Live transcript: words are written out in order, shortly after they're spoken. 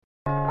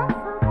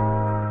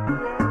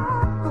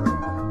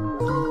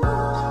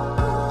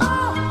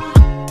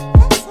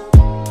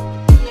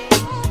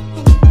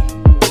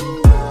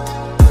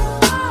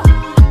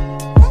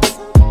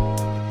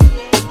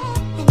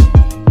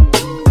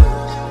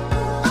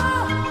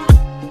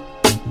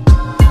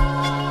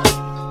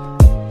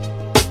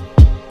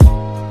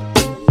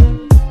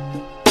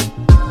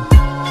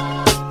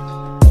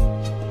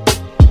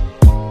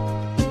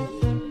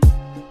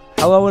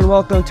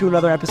welcome to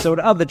another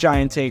episode of the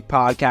Giant Take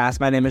Podcast.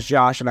 My name is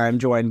Josh, and I am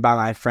joined by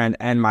my friend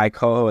and my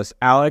co-host,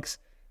 Alex.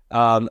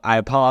 I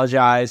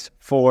apologize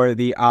for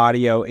the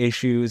audio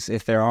issues,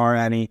 if there are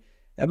any.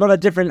 I'm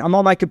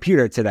on my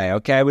computer today,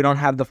 okay? We don't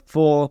have the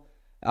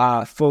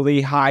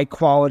fully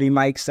high-quality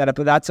mic setup,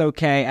 but that's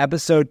okay.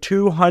 Episode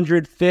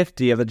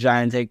 250 of the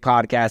Giant Take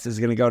Podcast is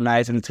going to go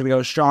nice, and it's going to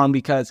go strong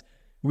because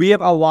we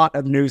have a lot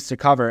of news to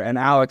cover. And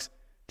Alex,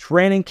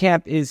 training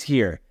camp is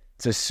here.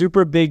 It's a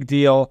super big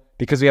deal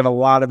because we have a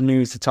lot of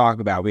news to talk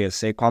about. We have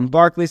Saquon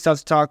Barkley stuff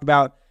to talk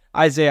about,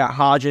 Isaiah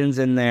Hodgins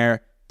in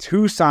there,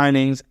 2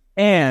 signings,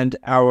 and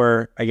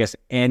our,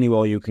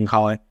 annual, you can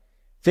call it,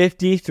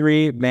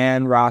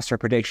 53-man roster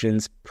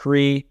predictions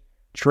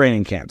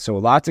pre-training camp. So a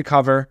lot to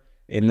cover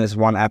in this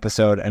one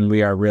episode, and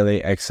we are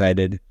really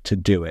excited to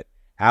do it.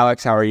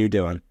 Alex, how are you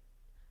doing?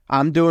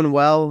 I'm doing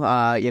well.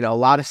 A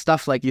lot of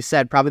stuff, like you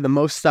said, probably the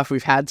most stuff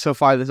we've had so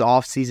far this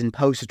offseason,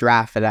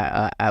 post-draft,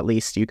 at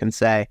least you can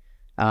say.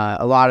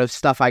 A lot of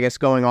stuff,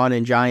 going on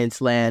in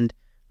Giants land,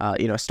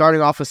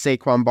 starting off with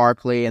Saquon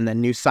Barkley and then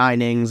new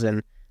signings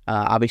and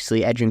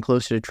obviously edging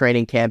closer to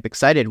training camp.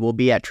 Excited. We'll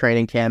be at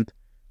training camp.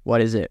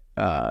 What is it?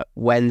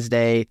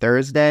 Wednesday,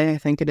 Thursday, I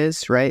think it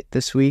is, right?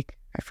 This week?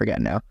 I forget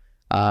now.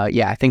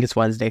 I think it's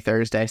Wednesday,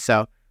 Thursday.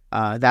 So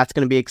that's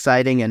going to be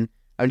exciting. And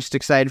I'm just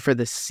excited for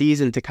the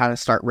season to kind of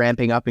start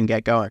ramping up and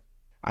get going.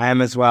 I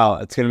am as well.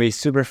 It's going to be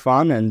super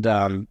fun. And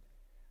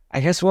I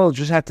guess we'll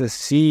just have to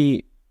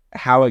see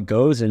how it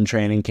goes in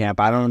training camp.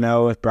 I don't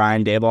know if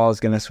Brian Daboll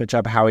is going to switch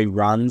up how he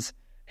runs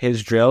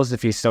his drills,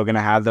 if he's still going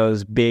to have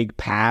those big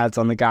pads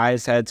on the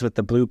guys' heads with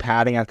the blue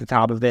padding at the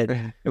top of it,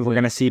 if we're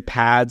going to see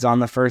pads on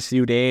the first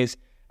few days.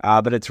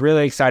 But it's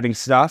really exciting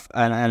stuff.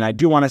 And I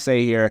do want to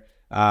say here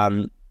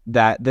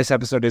that this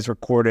episode is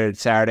recorded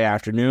Saturday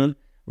afternoon.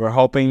 We're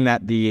hoping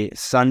that the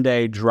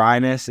Sunday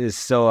dryness is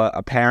still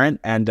apparent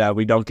and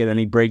we don't get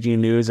any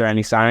breaking news or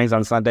any signings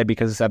on Sunday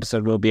because this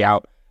episode will be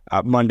out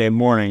Monday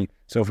morning.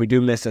 So if we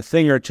do miss a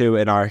thing or two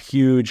in our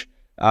huge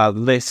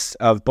list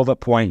of bullet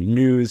point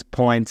news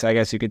points, I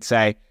guess you could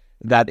say,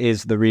 that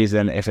is the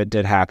reason if it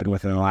did happen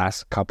within the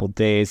last couple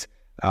days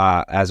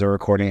as we're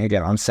recording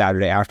again on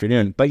Saturday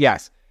afternoon. But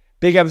yes,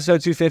 big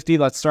episode 250.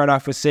 Let's start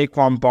off with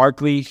Saquon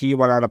Barkley. He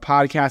went on a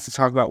podcast to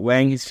talk about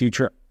weighing his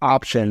future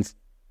options.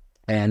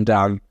 And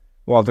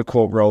we'll have the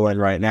quote rolling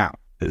right now.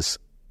 I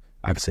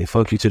would say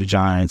fuck you to the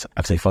Giants. I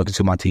would say fuck you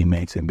to my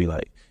teammates and be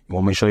like, you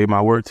want me to show you my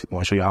worth? You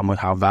want to show you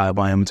how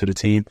valuable I am to the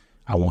team?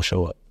 I won't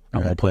show up. I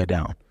won't play it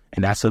down.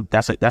 And that's a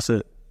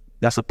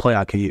play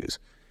I can use.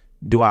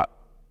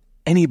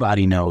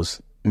 Anybody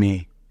knows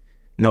me,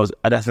 knows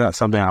that's not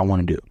something I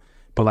want to do.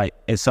 But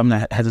it's something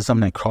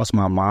that crossed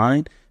my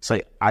mind. It's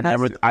like I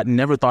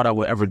never thought I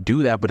would ever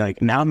do that. But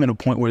now I'm in a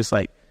point where it's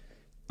like,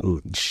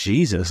 oh,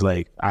 Jesus,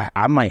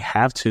 I might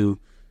have to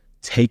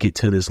take it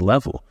to this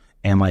level.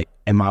 And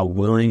am I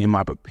willing? Am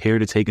I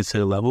prepared to take it to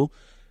the level?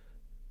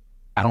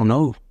 I don't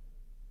know.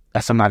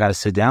 That's something I got to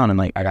sit down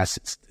and I got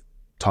to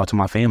talk to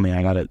my family.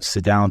 I got to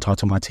sit down and talk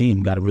to my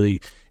team. Got to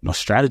really,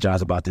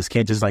 strategize about this.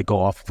 Can't just go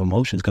off of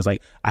emotions because I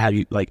have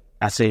you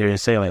I sit here and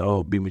say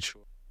oh, be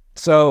mature.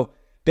 So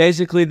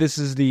basically, this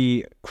is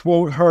the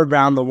quote heard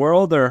around the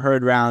world or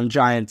heard around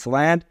Giants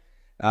land.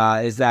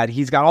 Is that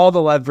he's got all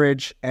the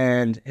leverage,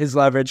 and his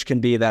leverage can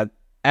be that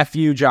F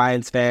you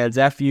Giants fans,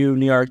 F you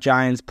New York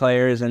Giants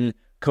players and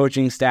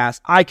coaching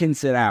staffs. I can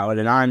sit out,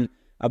 and I'm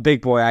a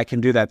big boy. I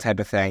can do that type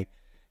of thing.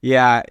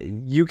 Yeah,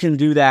 you can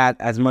do that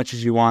as much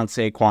as you want,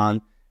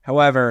 Saquon.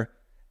 However,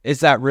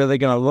 is that really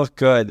going to look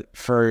good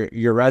for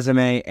your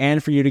resume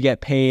and for you to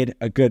get paid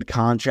a good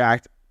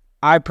contract?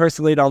 I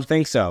personally don't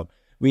think so.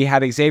 We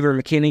had Xavier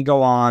McKinney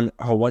go on,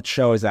 what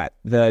show is that?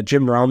 The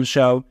Jim Rome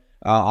show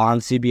on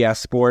CBS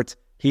Sports.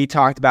 He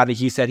talked about it.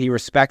 He said he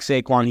respects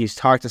Saquon. He's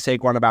talked to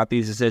Saquon about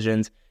these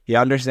decisions. He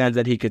understands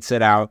that he could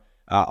sit out,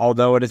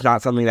 although it is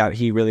not something that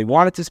he really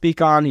wanted to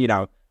speak on.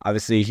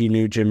 Obviously he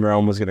knew Jim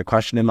Rome was going to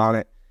question him on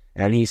it,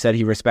 and he said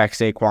he respects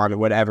Saquon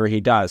whatever he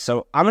does.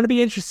 So I'm going to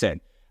be interested.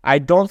 I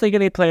don't think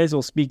any players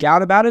will speak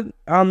out about it,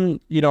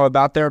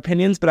 about their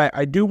opinions, but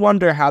I do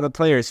wonder how the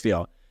players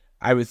feel.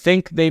 I would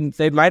think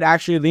they might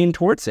actually lean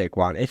towards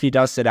Saquon. If he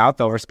does sit out,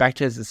 they'll respect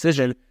his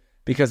decision,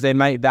 because they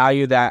might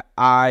value that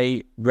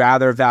I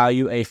rather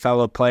value a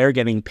fellow player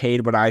getting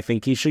paid what I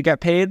think he should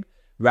get paid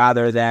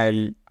rather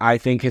than I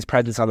think his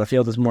presence on the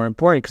field is more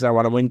important because I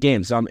want to win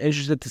games. So I'm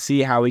interested to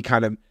see how he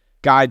kind of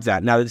guides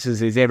that. Now, this is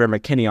Xavier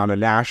McKinney on a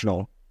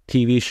national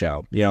TV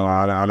show,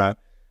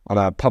 on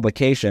a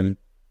publication.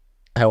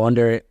 I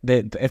wonder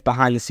if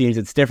behind the scenes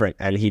it's different,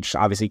 and he just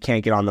obviously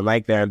can't get on the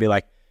mic there and be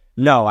like,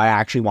 no, I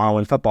actually want to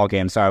win football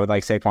games, so I would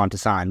like Saquon to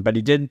sign. But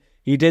he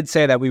did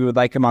say that we would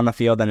like him on the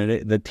field,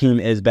 and the team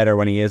is better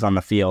when he is on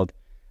the field.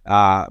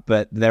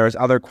 But there was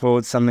other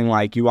quotes, something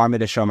like, you want me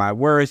to show my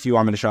worth, you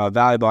want me to show how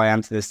valuable I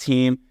am to this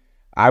team.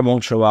 I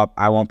won't show up,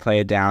 I won't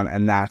play it down,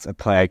 and that's a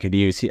play I could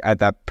use.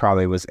 That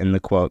probably was in the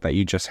quote that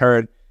you just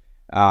heard.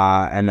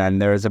 And then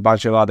there was a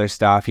bunch of other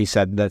stuff. He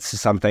said that's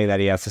something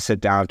that he has to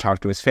sit down and talk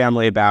to his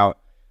family about.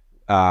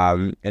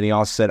 And he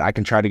also said, I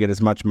can try to get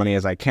as much money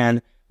as I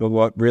can, but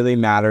what really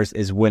matters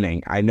is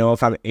winning. I know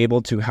if I'm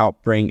able to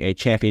help bring a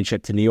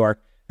championship to New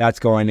York, that's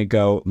going to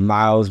go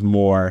miles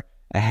more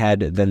ahead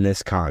than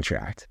this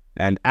contract.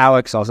 And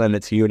Alex, I'll send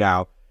it to you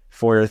now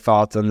for your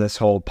thoughts on this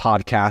whole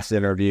podcast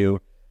interview,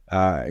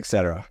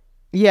 etc.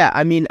 Yeah,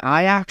 I mean,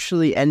 I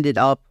actually ended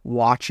up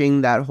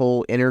watching that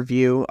whole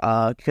interview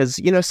because,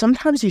 you know,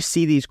 sometimes you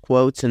see these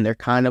quotes and they're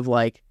kind of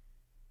like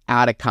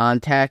out of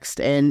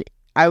context. And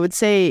I would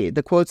say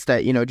the quotes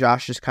that, you know,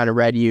 Josh just kind of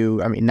read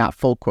you, I mean, not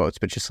full quotes,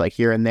 but just like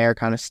here and there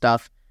kind of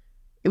stuff.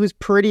 It was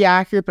pretty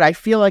accurate, but I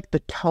feel like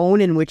the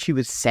tone in which he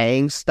was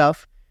saying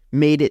stuff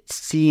made it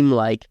seem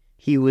like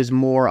he was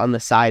more on the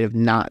side of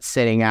not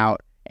sitting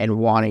out and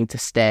wanting to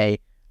stay,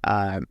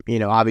 you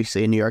know,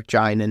 obviously a New York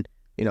Giant and,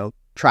 you know,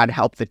 try to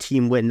help the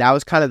team win. That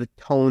was kind of the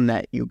tone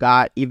that you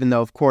got, even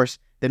though, of course,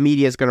 the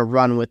media is going to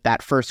run with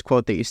that first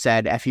quote that you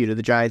said, F you to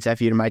the Giants,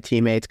 F you to my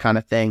teammates kind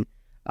of thing.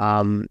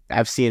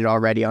 I've seen it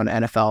already on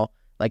NFL,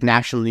 like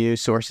national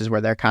news sources where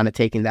they're kind of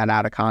taking that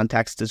out of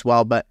context as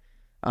well. But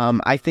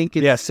I think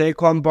it's... Yeah,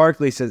 Saquon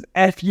Barkley says,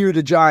 F you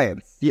to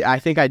Giants. Yeah, I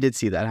think I did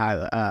see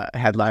that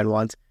headline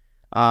once.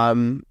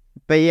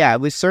 But yeah,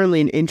 it was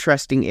certainly an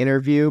interesting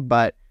interview,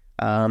 but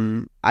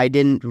I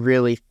didn't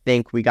really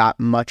think we got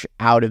much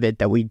out of it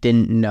that we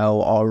didn't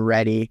know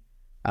already,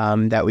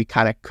 that we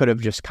kind of could have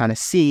just kind of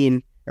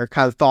seen or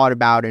kind of thought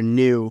about and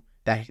knew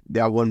that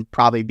wouldn't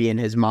probably be in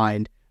his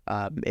mind.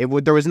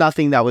 There was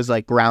nothing that was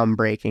like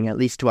groundbreaking, at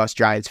least to us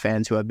Giants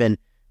fans who have been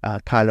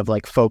kind of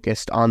like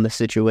focused on the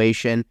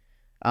situation.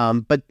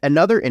 But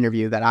another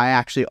interview that I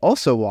actually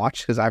also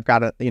watched, because I've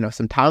got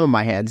some time on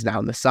my hands now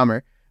in the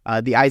summer,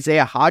 the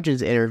Isaiah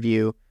Hodgins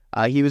interview.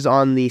 He was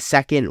on the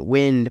Second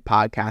Wind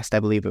podcast, I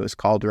believe it was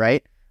called,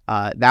 right?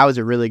 That was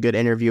a really good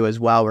interview as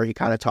well, where he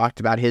kind of talked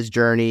about his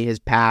journey, his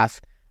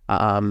path,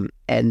 and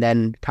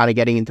then kind of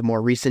getting into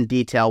more recent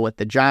detail with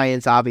the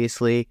Giants,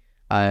 obviously,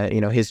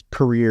 his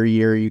career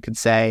year, you could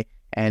say,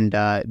 and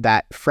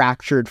that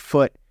fractured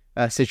foot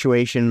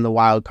situation in the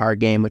wild card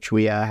game, which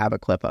we have a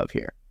clip of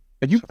here.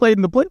 And you played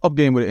in the playoff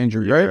game with an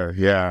injury, right?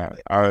 Yeah.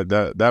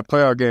 That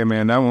playoff game,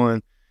 man, that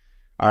one,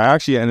 I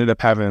actually ended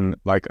up having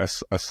like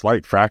a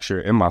slight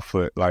fracture in my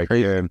foot. Like,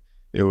 and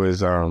it was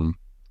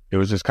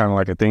just kind of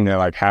like a thing that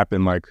like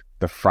happened like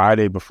the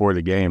Friday before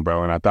the game,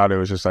 bro. And I thought it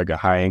was just like a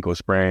high ankle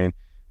sprain,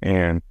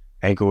 and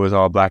ankle was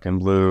all black and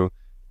blue.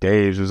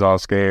 Dave's was all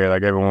scared.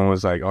 Like everyone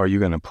was like, "Oh, are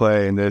you gonna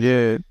play?" And then,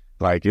 yeah,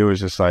 like it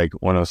was just like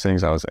one of those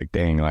things. I was like,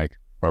 "Dang, like,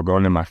 bro,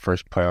 going in my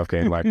first playoff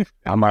game, like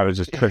I might have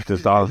just took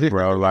this off,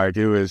 bro." Like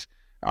it was.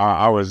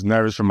 I was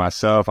nervous for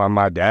myself.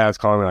 My dad's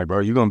calling me like, "Bro,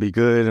 you gonna be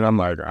good?" And I'm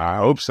like, "I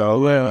hope so."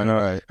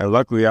 Well, and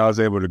luckily I was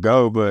able to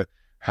go, but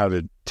had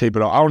to tape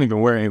it off. I don't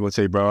even wear ankle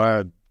tape, bro. I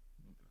had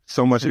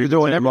so much tape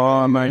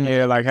on my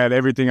hair, like had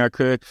everything I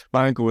could.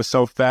 My ankle was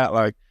so fat,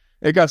 like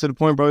it got to the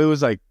point, bro. It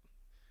was like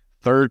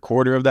third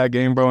quarter of that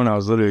game, bro, and I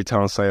was literally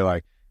telling Slay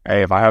like,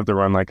 "Hey, if I have to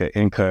run like an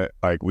in cut,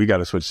 like we got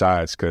to switch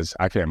sides because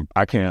I can't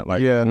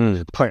like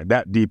plant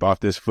that deep off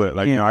this foot.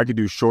 Like I could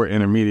do short,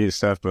 intermediate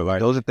stuff, but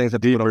like those are things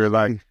that deeper,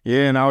 like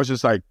And I was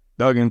just like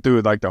thugging through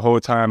it like the whole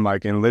time,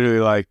 like and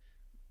literally like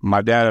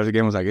my dad after the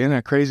game was like, "Isn't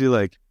that crazy?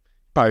 Like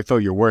probably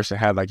felt your worst and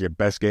had like your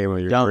best game of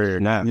your career."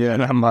 Yeah,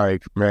 and I'm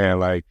like, man,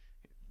 like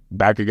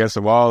back against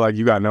the wall, like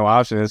you got no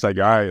option. It's like,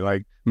 all right,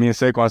 like me and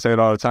Saquon say it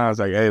all the time. It's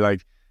like, hey,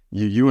 like.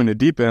 You in the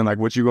deep end, like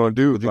what you gonna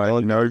do?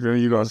 Like,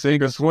 you gonna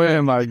sink or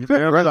swim? Like,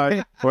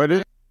 what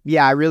is?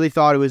 Yeah, I really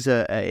thought it was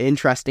a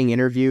interesting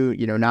interview.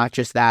 Not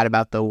just that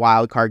about the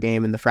wild card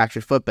game and the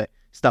fractured foot, but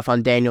stuff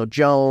on Daniel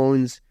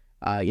Jones.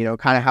 Kind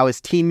of how his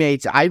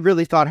teammates. I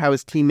really thought how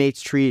his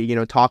teammates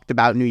talked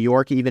about New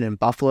York, even in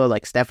Buffalo,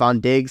 like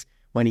Stephon Diggs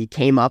when he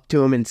came up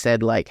to him and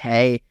said like,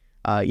 "Hey,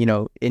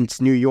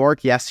 it's New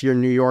York. Yes, you're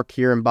New York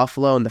here in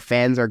Buffalo, and the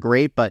fans are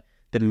great, but."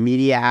 The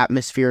media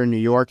atmosphere in New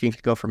York, you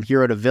could go from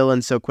hero to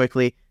villain so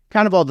quickly,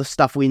 kind of all the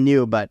stuff we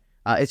knew, but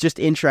it's just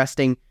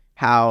interesting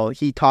how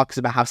he talks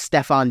about how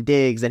Stephon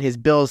Diggs and his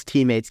Bills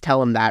teammates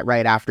tell him that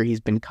right after he's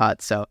been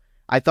cut. So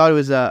I thought it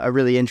was a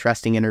really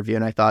interesting interview,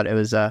 and I thought it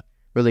was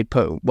really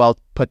well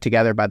put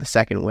together by the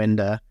Second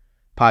Wind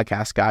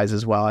podcast guys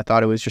as well. I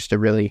thought it was just a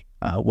really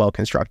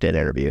well-constructed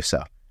interview,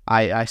 so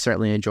I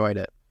certainly enjoyed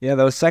it. Yeah,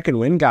 those Second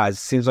Wind guys,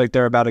 seems like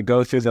they're about to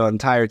go through the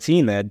entire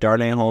team. They had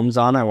Darnay Holmes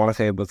on, I want to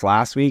say it was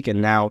last week,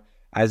 and now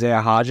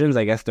Isaiah Hodgins.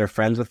 I guess they're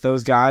friends with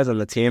those guys on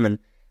the team, and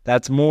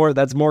that's more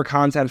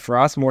content for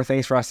us, more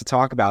things for us to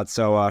talk about.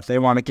 So if they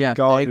want to keep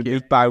going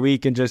week by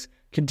week and just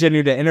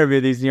continue to interview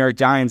these New York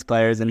Giants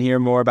players and hear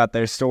more about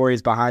their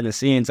stories behind the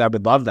scenes, I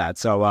would love that.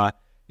 So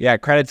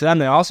credit to them.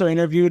 They also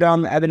interviewed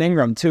Evan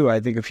Ingram too, I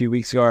think a few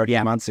weeks ago or a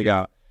few months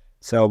ago.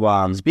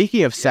 So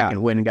speaking of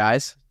Second Wind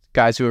guys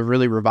who have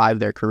really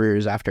revived their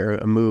careers after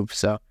a move.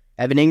 So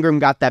Evan Ingram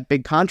got that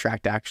big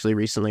contract actually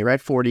recently, right?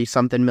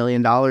 $40-something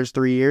million,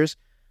 3 years.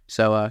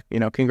 So,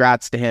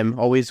 congrats to him.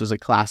 Always was a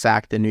class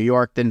act in New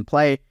York. Didn't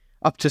play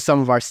up to some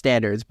of our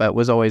standards, but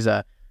was always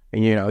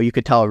you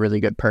could tell a really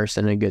good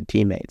person and a good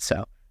teammate.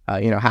 So,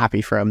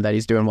 happy for him that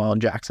he's doing well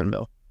in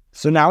Jacksonville.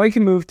 So now we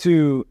can move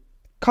to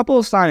couple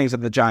of signings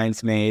that the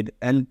Giants made,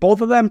 and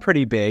both of them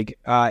pretty big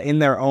in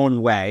their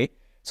own way.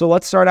 So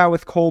let's start out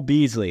with Cole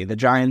Beasley. The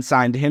Giants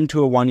signed him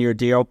to a 1-year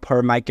deal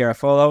per Mike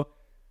Garafolo.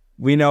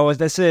 We know what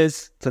this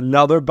is. It's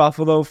another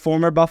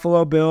former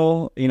Buffalo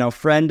Bill,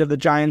 friend of the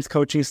Giants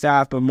coaching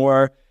staff, but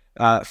more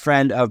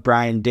friend of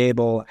Brian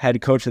Daboll,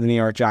 head coach of the New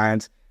York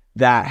Giants,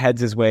 that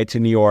heads his way to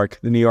New York,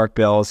 the New York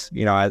Bills,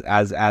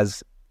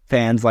 as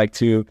fans like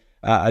to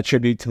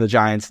attribute to the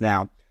Giants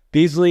now.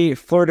 Beasley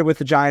flirted with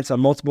the Giants on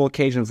multiple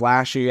occasions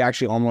last year. He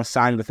actually almost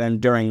signed with them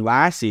during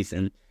last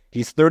season.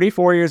 He's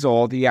 34 years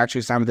old. He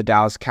actually signed with the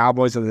Dallas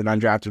Cowboys as an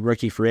undrafted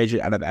rookie free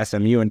agent out of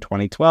SMU in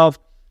 2012.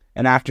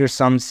 And after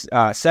some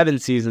 7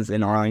 seasons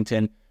in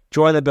Arlington,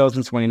 joined the Bills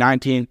in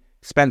 2019,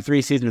 spent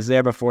 3 seasons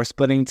there before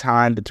splitting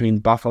time between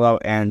Buffalo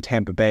and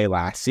Tampa Bay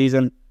last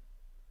season.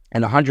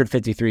 In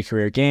 153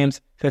 career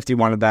games,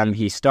 51 of them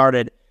he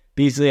started.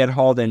 Beasley had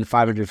hauled in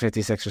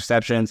 556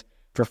 receptions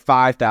for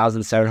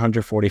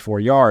 5,744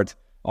 yards.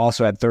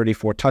 Also had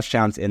 34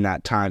 touchdowns in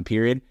that time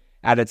period.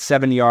 Added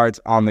 7 yards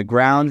on the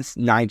ground,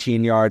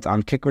 19 yards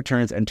on kick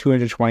returns, and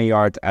 220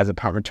 yards as a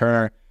punt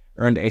returner.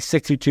 Earned a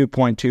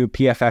 62.2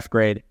 PFF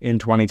grade in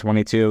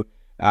 2022,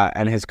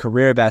 and his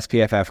career best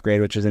PFF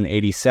grade, which is an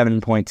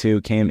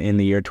 87.2, came in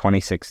the year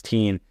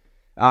 2016.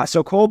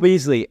 So Cole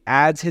Beasley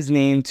adds his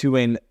name to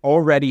an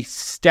already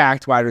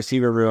stacked wide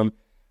receiver room,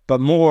 but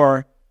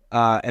more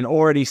an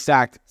already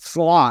stacked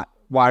slot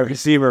wide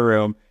receiver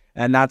room,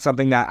 and that's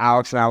something that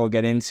Alex and I will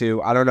get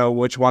into. I don't know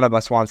which one of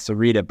us wants to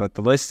read it, but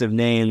the list of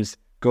names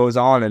goes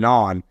on, and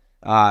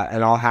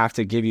I'll have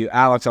to give you,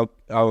 Alex,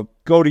 I'll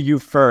go to you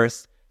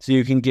first, so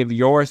you can give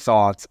your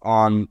thoughts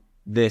on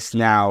this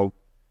now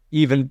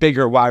even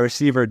bigger wide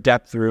receiver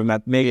depth room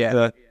that makes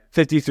the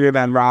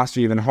 53-man roster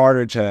even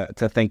harder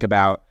to think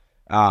about.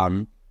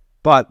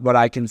 But what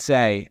I can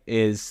say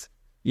is,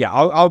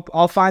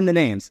 I'll find the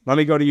names. Let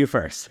me go to you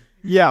first.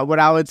 Yeah, what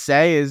I would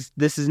say is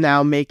this is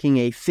now making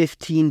a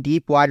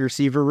 15-deep wide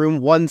receiver room.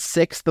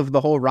 1/6 of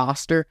the whole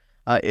roster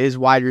is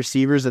wide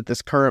receivers at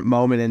this current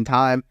moment in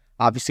time.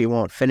 Obviously, it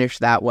won't finish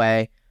that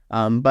way.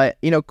 But,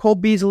 Cole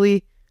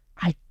Beasley,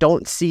 I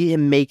don't see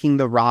him making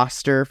the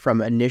roster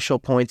from initial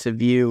points of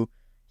view.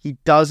 He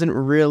doesn't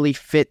really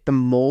fit the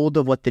mold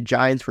of what the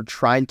Giants were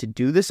trying to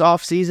do this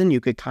offseason. You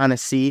could kind of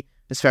see,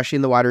 especially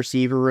in the wide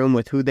receiver room,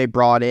 with who they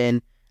brought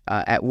in,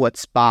 at what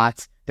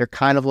spots. They're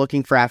kind of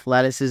looking for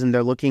athleticism.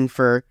 They're looking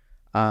for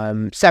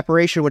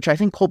separation, which I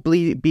think Cole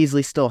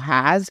Beasley still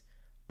has,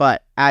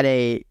 but at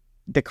a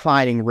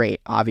declining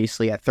rate,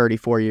 obviously, at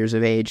 34 years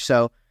of age.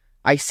 So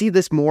I see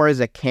this more as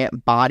a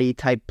camp body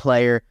type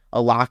player,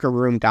 a locker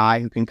room guy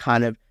who can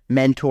kind of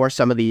mentor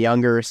some of the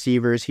younger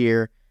receivers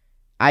here.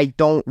 I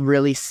don't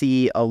really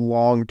see a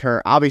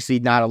long-term, obviously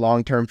not a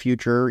long-term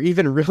future, or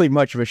even really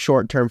much of a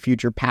short-term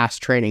future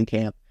past training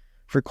camp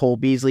for Cole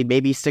Beasley.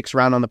 Maybe he sticks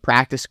around on the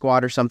practice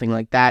squad or something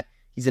like that.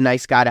 He's a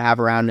nice guy to have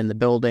around in the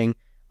building,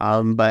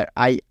 but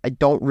I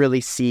don't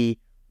really see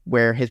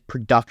where his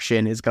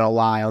production is going to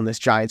lie on this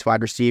Giants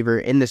wide receiver,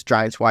 in this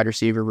Giants wide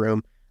receiver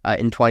room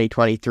in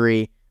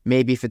 2023.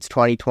 Maybe if it's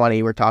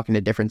 2020, we're talking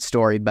a different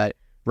story, but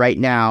right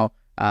now,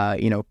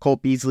 Cole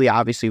Beasley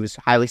obviously was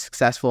highly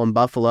successful in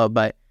Buffalo,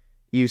 but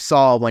you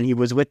saw when he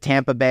was with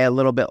Tampa Bay a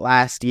little bit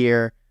last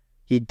year,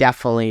 he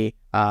definitely,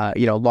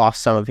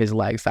 lost some of his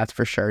legs. That's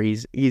for sure.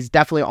 He's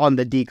definitely on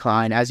the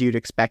decline, as you'd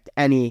expect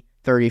any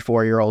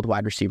 34-year-old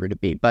wide receiver to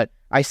be. But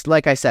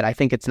like I said, I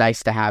think it's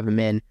nice to have him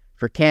in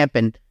for camp,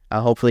 and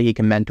hopefully he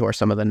can mentor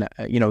some of the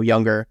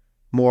younger,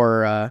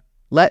 more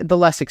the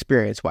less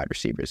experienced wide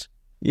receivers.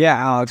 Yeah,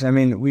 Alex, I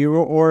mean, we were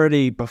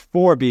already,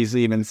 before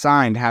Beasley even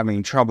signed,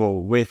 having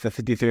trouble with the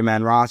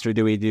 53-man roster.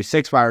 Do we do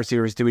 6 wide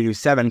receivers? Do we do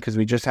 7? Because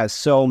we just have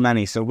so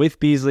many. So with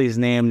Beasley's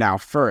name now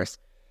first,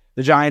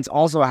 the Giants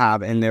also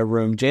have in their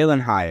room Jalen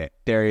Hyatt,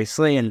 Darius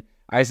Slayton,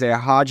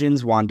 Isaiah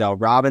Hodgins, Wan'Dale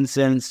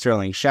Robinson,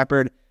 Sterling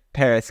Shepard,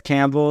 Paris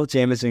Campbell,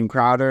 Jamison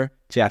Crowder,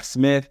 Jeff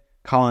Smith,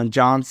 Colin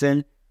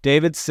Johnson,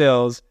 David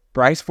Sills,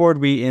 Bryce Ford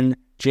Wheaton,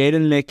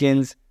 Jaden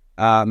Mickens,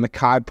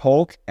 Mekhi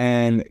Polk,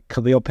 and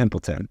Khalil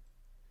Pimpleton.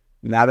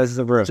 And that is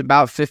the room. It's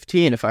about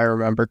 15, if I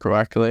remember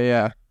correctly.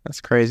 Yeah,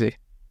 that's crazy.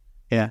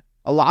 Yeah.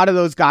 A lot of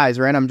those guys,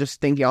 right? I'm just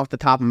thinking off the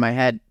top of my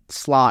head,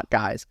 slot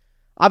guys.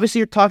 Obviously,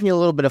 you're talking a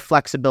little bit of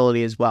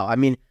flexibility as well. I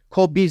mean,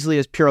 Cole Beasley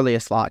is purely a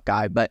slot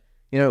guy, but,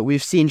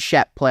 we've seen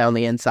Shep play on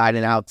the inside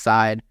and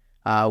outside.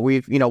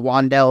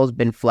 Wan'Dale's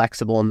been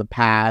flexible in the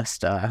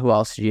past. Who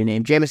else did you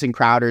name? Jamison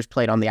Crowder's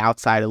played on the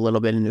outside a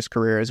little bit in his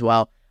career as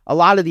well. A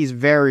lot of these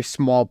very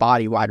small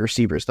body wide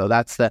receivers, though.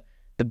 That's the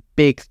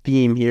big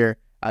theme here.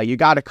 You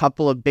got a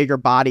couple of bigger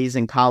bodies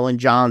in Colin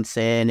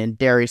Johnson and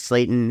Darius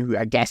Slayton, who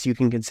I guess you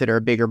can consider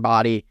a bigger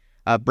body.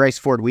 Bryce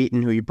Ford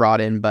Wheaton, who you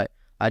brought in, but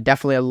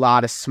definitely a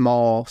lot of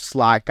small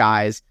slot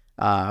guys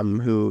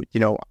who,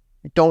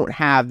 don't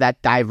have that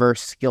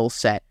diverse skill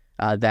set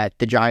that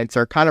the Giants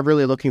are kind of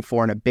really looking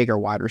for in a bigger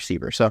wide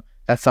receiver. So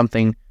that's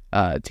something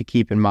to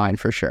keep in mind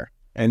for sure.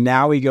 And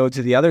now we go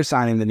to the other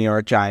signing the New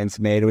York Giants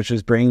made, which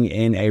was bringing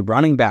in a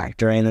running back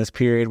during this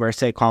period where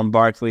Saquon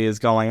Barkley is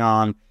going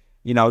on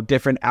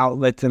different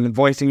outlets and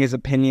voicing his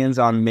opinions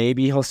on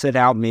maybe he'll sit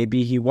out,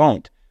 maybe he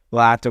won't.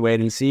 We'll have to wait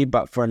and see.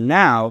 But for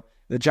now,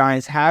 the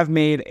Giants have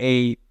made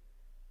a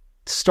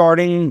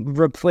starting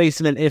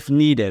replacement if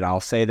needed. I'll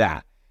say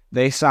that.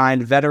 They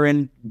signed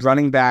veteran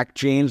running back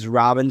James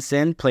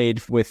Robinson,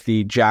 played with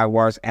the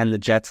Jaguars and the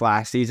Jets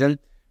last season.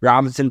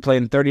 Robinson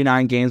played in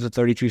 39 games with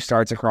 32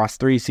 starts across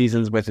 3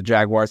 seasons with the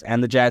Jaguars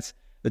and the Jets.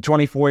 The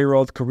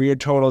 24-year-old career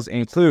totals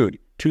include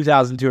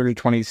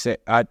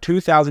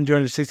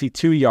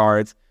 2,262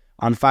 yards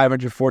on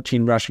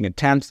 514 rushing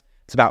attempts.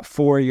 It's about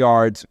 4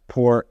 yards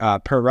per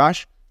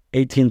rush,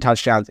 18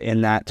 touchdowns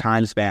in that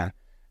time span.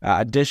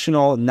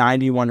 Additional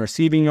 91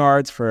 receiving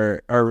yards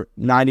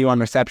 91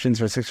 receptions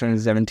for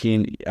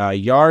 617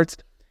 yards,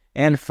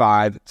 and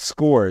 5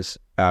 scores,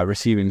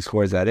 receiving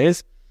scores, that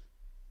is.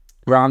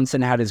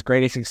 Robinson had his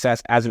greatest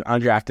success as an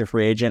undrafted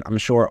free agent. I'm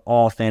sure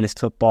all fantasy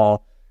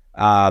football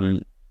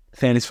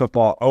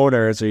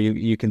owners, or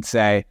you can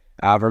say,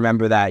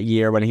 remember that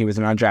year when he was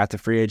an undrafted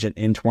free agent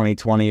in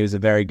 2020. He was a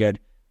very good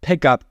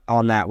pickup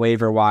on that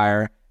waiver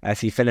wire as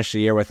he finished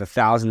the year with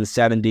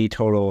 1,070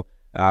 total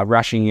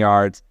rushing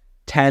yards,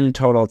 10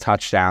 total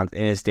touchdowns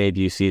in his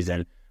debut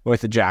season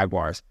with the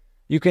Jaguars.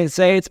 You can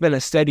say it's been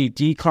a steady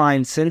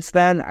decline since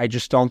then. I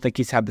just don't think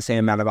he's had the same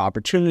amount of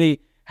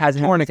opportunity.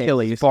 Hasn't Torn had the same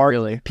Achilles, spark.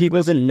 really.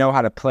 People didn't know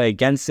how to play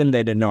against him.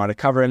 They didn't know how to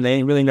cover him. They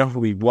didn't really know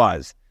who he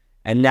was.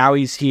 And now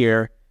he's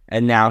here,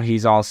 and now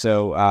he's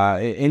also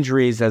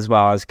injuries as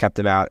well as kept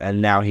him out,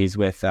 and now he's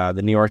with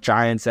the New York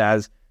Giants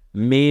as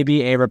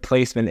maybe a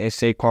replacement if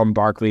Saquon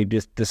Barkley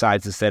just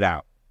decides to sit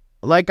out.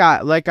 Like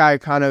I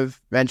kind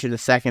of mentioned a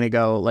second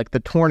ago, like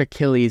the torn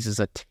Achilles is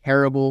a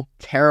terrible,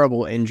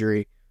 terrible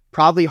injury.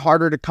 Probably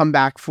harder to come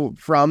back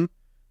from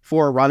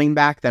for a running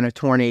back than a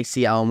torn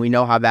ACL, and we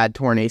know how bad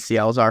torn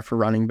ACLs are for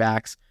running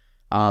backs.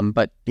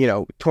 But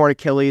torn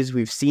Achilles,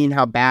 we've seen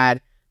how bad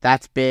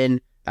that's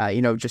been.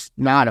 Just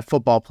not a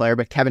football player,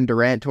 but Kevin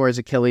Durant tore his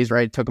Achilles,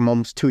 right? It took him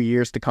almost 2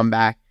 years to come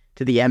back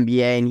to the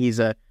NBA, and he's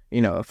a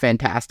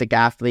fantastic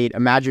athlete.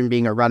 Imagine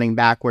being a running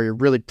back where you're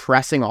really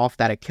pressing off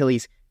that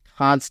Achilles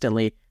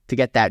constantly to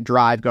get that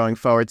drive going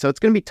forward. So it's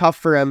going to be tough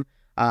for him.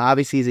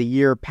 Obviously, he's a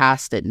year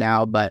past it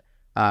now, but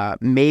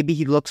maybe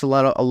he looks a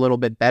little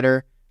bit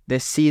better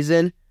this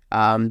season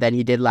than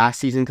he did last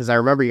season, because I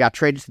remember he got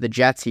traded to the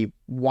Jets. He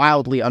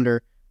wildly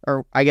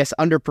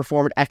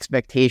underperformed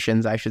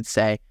expectations, I should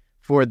say,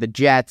 for the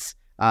Jets.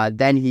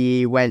 Then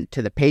he went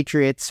to the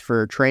Patriots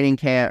for training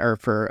camp or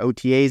for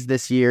OTAs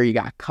this year. He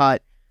got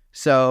cut.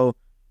 So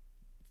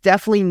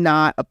definitely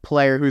not a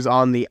player who's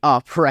on the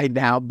up right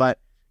now, but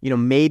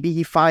maybe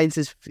he finds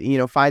his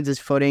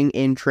footing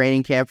in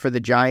training camp for the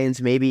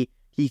Giants. Maybe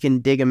he can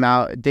dig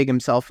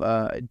himself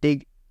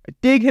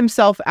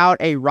out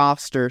a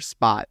roster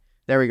spot.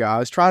 There we go. I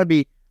was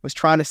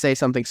trying to say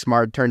something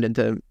smart, turned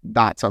into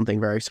not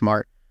something very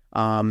smart.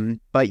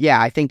 But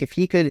yeah, I think if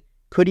he could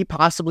he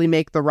possibly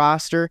make the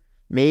roster?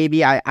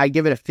 Maybe. I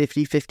give it a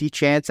 50-50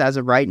 chance as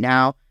of right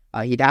now.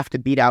 He'd have to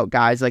beat out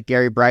guys like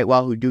Gary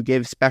Brightwell, who do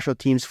give special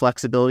teams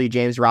flexibility.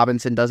 James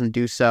Robinson doesn't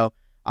do so.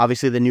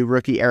 Obviously, the new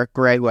rookie, Eric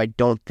Gray, who I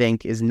don't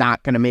think is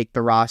not going to make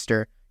the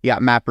roster. You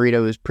got Matt Breida,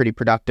 who was pretty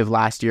productive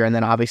last year, and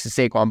then obviously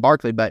Saquon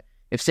Barkley. But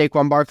if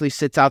Saquon Barkley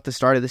sits out the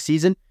start of the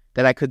season,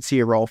 then I could see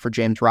a role for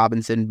James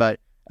Robinson. But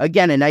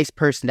again, a nice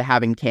person to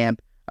have in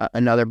camp,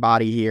 another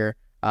body here,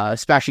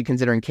 especially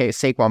considering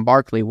Saquon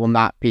Barkley will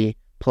not be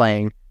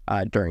playing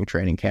during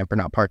training camp, or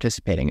not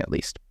participating at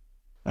least.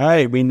 All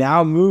right, we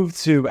now move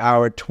to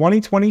our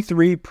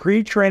 2023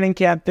 pre-training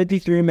camp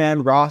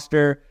 53-man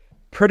roster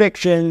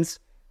predictions.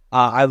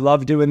 I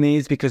love doing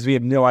these because we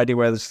have no idea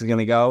where this is going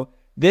to go.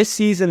 This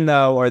season,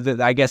 though, or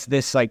I guess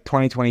this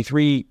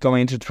 2023,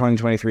 going into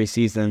 2023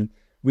 season,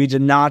 we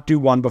did not do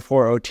one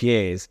before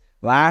OTAs.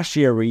 Last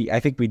year, I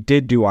think we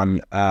did do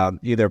one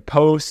either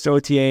post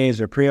OTAs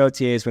or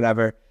pre-OTAs,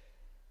 whatever.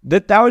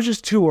 That was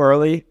just too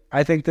early,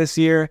 I think, this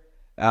year.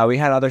 We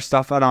had other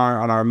stuff on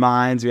our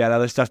minds. We had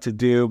other stuff to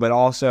do, but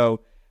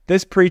also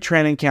this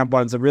pre-training camp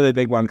one is a really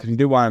big one because we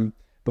do one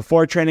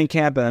before training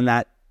camp, and then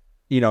that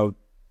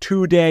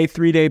 2-day,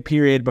 3-day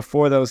period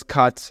before those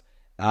cuts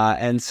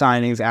and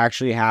signings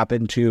actually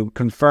happen to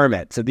confirm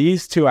it. So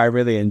these two I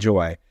really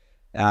enjoy.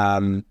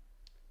 I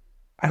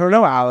don't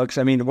know, Alex.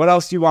 I mean, what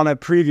else do you want to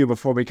preview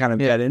before we kind of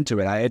get into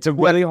it? It's a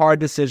really hard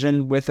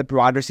decision with the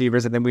wide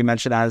receivers. I think we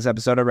mentioned that in this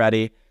episode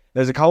already.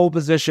 There's a couple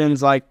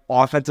positions like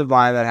offensive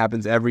line that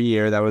happens every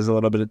year that was a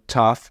little bit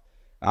tough.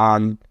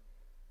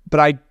 But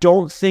I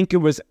don't think it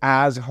was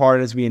as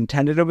hard as we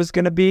intended it was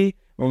going to be.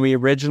 When we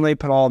originally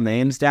put all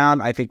names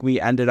down, I think we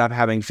ended up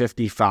having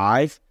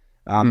 55.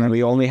 And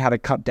we only had to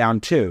cut down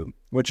 2,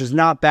 which is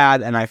not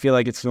bad. And I feel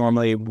like it's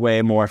normally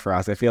way more for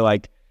us. I feel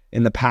like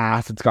in the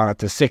past, it's gone up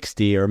to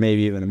 60 or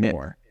maybe even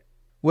more.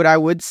 What I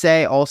would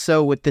say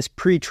also with this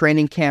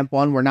pre-training camp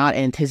one, we're not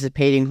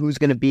anticipating who's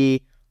going to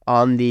be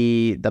on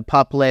the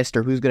PUP list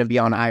or who's going to be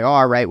on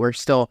IR, right? We're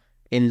still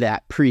in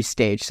that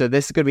pre-stage. So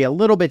this is going to be a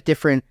little bit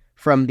different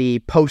from the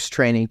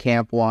post-training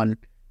camp one,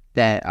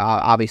 that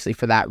obviously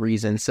for that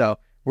reason. So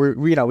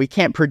we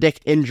can't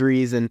predict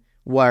injuries and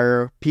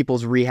where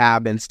people's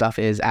rehab and stuff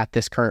is at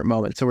this current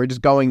moment. So we're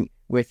just going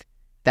with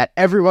that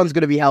everyone's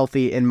going to be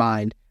healthy in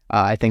mind.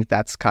 I think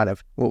that's kind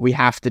of what we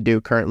have to do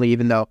currently,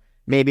 even though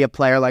maybe a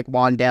player like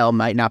Wandale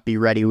might not be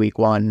ready week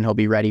 1 and he'll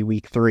be ready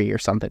week 3 or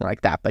something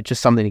like that. But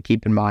just something to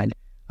keep in mind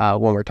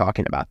when we're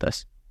talking about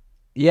this.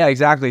 Yeah,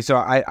 exactly. So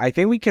I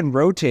think we can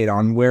rotate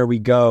on where we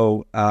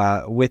go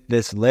with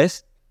this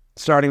list,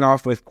 starting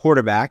off with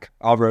quarterback.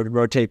 I'll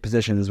rotate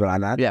positions is what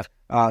I'm at. Yeah.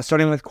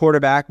 Starting with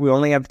quarterback, we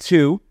only have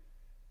 2,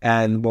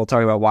 and we'll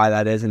talk about why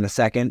that is in a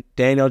second.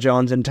 Daniel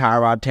Jones and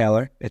Tyrod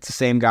Taylor. It's the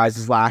same guys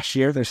as last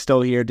year. They're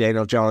still here.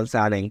 Daniel Jones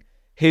signing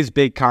his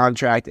big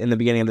contract in the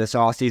beginning of this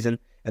offseason.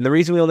 And the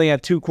reason we only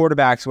have 2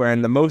 quarterbacks, where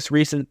in the most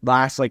recent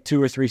last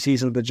 2 or 3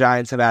 seasons, the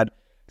Giants have had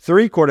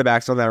 3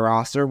 quarterbacks on their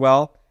roster.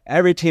 Well,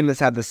 every team that's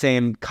had the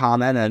same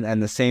comment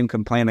and the same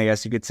complaint, I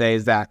guess you could say,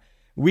 is that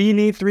we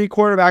need 3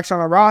 quarterbacks on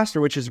our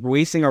roster, which is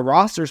wasting a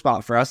roster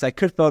spot for us that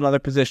could fill another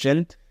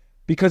position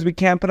because we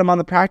can't put them on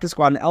the practice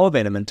squad and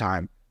elevate them in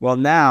time. Well,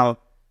 now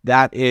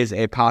that is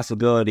a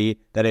possibility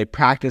that a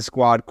practice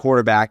squad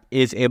quarterback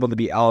is able to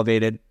be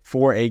elevated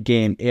for a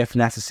game if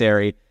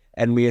necessary.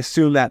 And we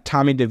assume that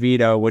Tommy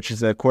DeVito, which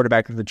is a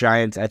quarterback of the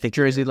Giants, I think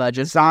Jersey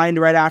legend, signed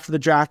right after the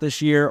draft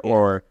this year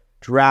or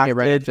drafted.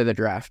 Yeah, right after the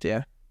draft,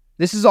 yeah.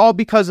 This is all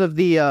because of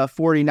the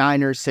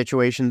 49ers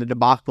situation, the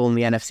debacle in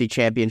the NFC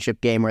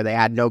Championship game where they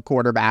had no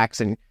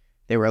quarterbacks and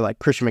they were like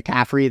Christian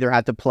McCaffrey either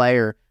had to play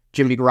or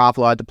Jimmy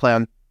Garoppolo had to play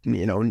on,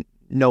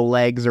 no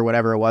legs or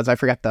whatever it was. I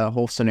forgot the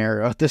whole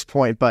scenario at this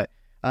point, but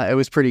it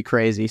was pretty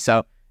crazy.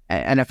 So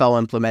NFL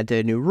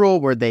implemented a new rule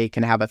where they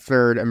can have a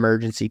third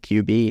emergency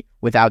QB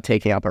without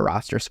taking up a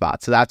roster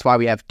spot. So that's why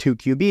we have 2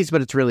 QBs,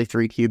 but it's really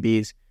 3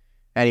 QBs.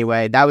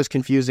 Anyway, that was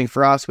confusing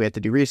for us. We had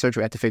to do research.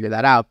 We had to figure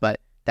that out, but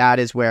that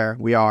is where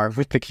we are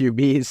with the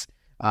QBs.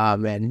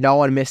 And no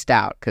one missed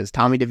out because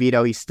Tommy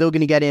DeVito, he's still going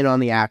to get in on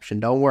the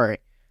action. Don't worry.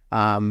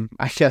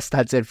 I guess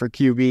that's it for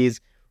QBs.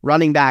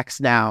 Running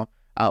backs now.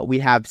 We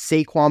have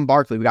Saquon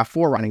Barkley. We got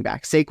 4 running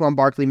backs. Saquon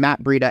Barkley,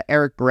 Matt Breida,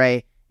 Eric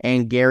Gray,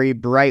 and Gary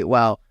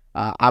Brightwell.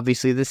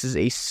 Obviously, this is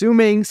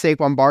assuming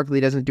Saquon Barkley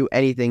doesn't do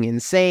anything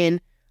insane.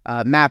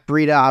 Matt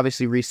Breida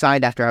obviously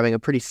re-signed after having a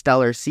pretty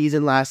stellar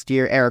season last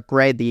year. Eric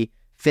Gray, the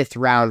 5th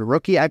round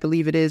rookie, I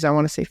believe it is. I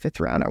want to say 5th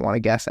round. I want to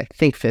guess. I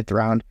think 5th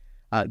round.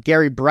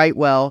 Gary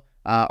Brightwell,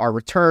 our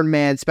return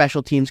man,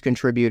 special teams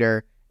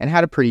contributor, and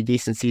had a pretty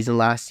decent season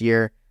last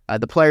year.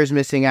 The players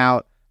missing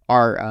out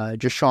are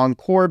Jashawn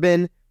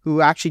Corbin,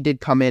 who actually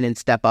did come in and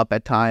step up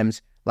at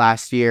times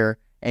last year,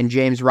 and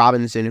James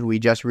Robinson, who we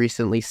just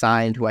recently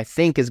signed, who I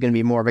think is going to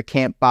be more of a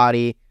camp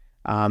body,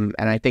 and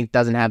I think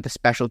doesn't have the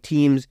special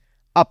teams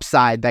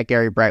upside that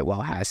Gary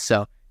Brightwell has.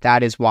 So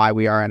that is why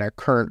we are at our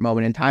current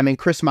moment in time. And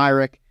Chris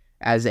Myrick,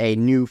 as a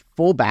new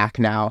fullback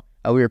now,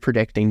 we were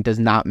predicting does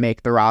not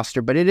make the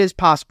roster, but it is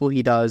possible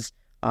he does.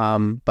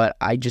 But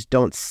I just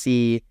don't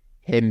see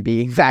him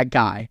being that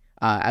guy,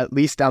 at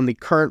least on the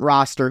current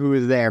roster who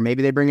is there.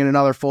 Maybe they bring in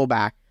another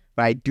fullback,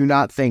 but I do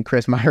not think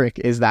Chris Myrick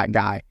is that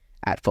guy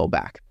at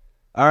fullback.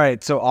 All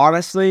right. So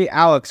honestly,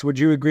 Alex, would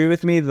you agree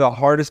with me? The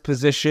hardest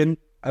position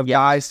of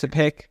guys to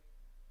pick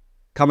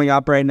coming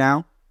up right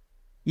now?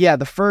 Yeah,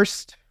 the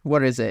first,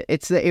 what is it?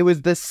 It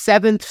was the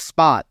 7th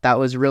spot that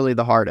was really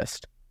the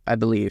hardest, I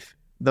believe.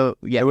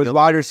 It was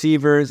wide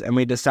receivers, and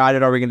we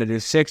decided, are we going to do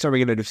 6? Are we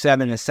going to do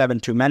 7? Is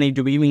 7 too many?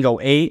 Do we even go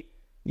 8?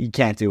 You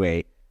can't do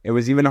 8. It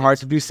was even hard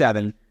to do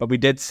 7, but we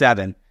did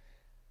 7.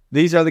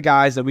 These are the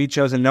guys that we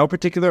chose in no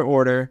particular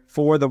order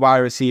for the wide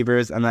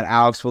receivers, and then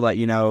Alex will let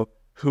you know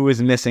who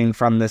is missing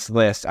from this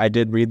list. I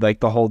did read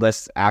the whole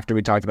list after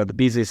we talked about the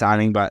Beasley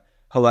signing, but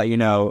he'll let you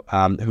know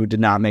who did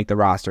not make the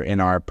roster in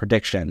our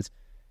predictions.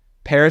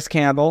 Paris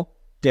Campbell,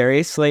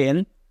 Darius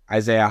Slayton,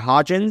 Isaiah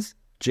Hodgins,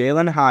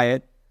 Jalen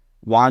Hyatt,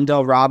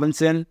 Wan'Dale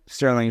Robinson,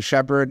 Sterling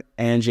Shepard,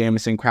 and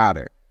Jamison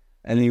Crowder.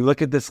 And you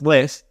look at this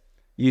list,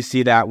 you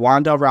see that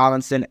Wan'Dale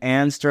Robinson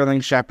and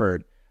Sterling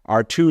Shepard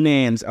are 2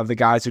 names of the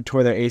guys who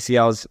tore their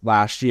ACLs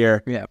last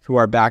year who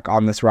are back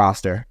on this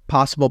roster.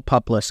 Possible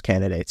PUP list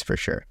candidates for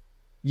sure.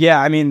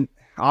 Yeah, I mean,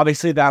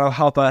 obviously that'll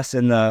help us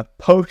in the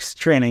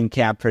post-training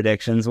camp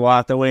predictions. We'll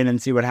have to wait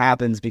and see what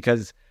happens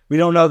because we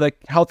don't know the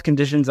health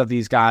conditions of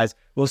these guys.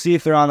 We'll see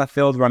if they're on the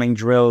field running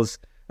drills,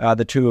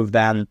 the 2 of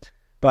them.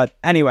 But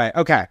anyway,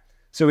 okay.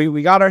 So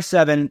we got our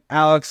 7.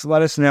 Alex,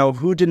 let us know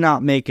who did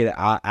not make it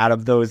out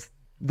of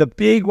the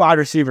big wide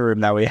receiver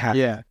room that we had.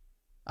 Yeah.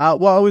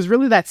 Well, it was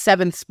really that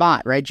 7th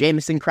spot, right?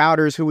 Jamison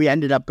Crowder is who we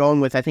ended up going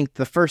with. I think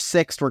the first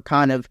 6 were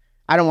kind of,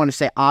 I don't want to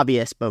say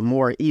obvious, but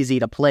more easy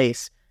to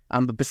place.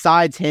 But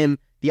besides him,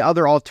 the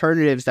other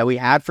alternatives that we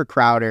had for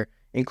Crowder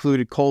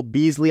included Cole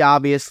Beasley,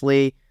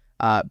 obviously,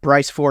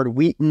 Bryce Ford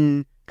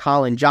Wheaton,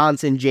 Colin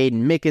Johnson,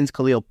 Jaden Mickens,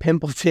 Khalil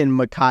Pimpleton,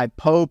 Makai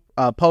Polk,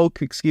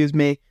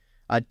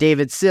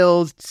 David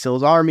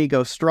Sills Army,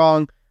 go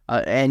strong,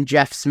 and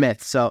Jeff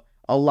Smith. So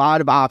a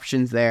lot of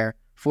options there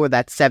for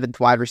that 7th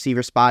wide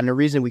receiver spot. And a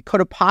reason we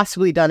could have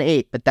possibly done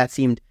 8, but that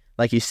seemed,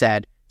 like you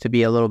said, to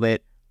be a little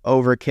bit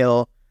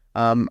overkill.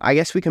 I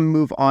guess we can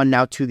move on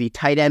now to the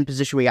tight end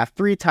position. We got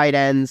 3 tight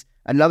ends.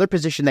 another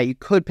position that you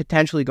could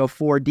potentially go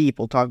 4 deep.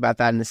 We'll talk about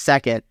that in a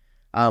second.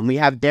 We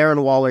have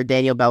Darren Waller,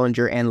 Daniel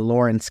Bellinger, and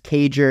Lawrence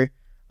Cager.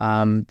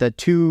 The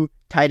 2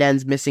 tight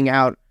ends missing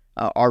out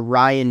are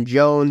Ryan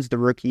Jones, the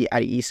rookie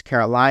at East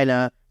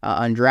Carolina,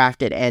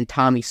 undrafted, and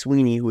Tommy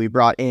Sweeney, who we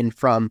brought in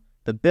from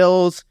the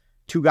Bills.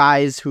 2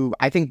 guys who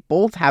I think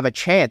both have a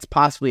chance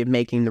possibly of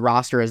making the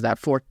roster as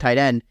that 4th tight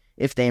end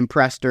if they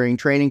impress during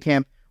training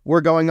camp. We're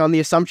going on the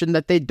assumption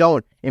that they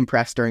don't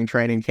impress during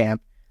training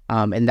camp,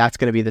 and that's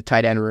going to be the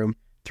tight end room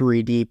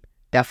 3 deep.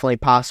 Definitely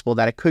possible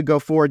that it could go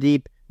 4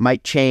 deep.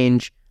 Might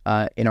change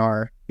in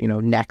our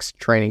next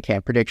training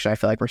camp prediction. I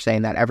feel like we're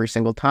saying that every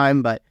single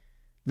time, but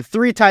the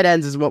 3 tight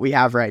ends is what we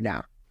have right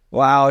now.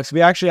 Well, Alex,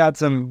 we actually had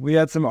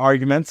some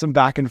arguments, some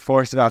back and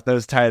forth about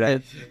those tight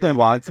ends. I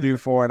want to do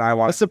 4, and I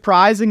want a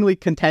surprisingly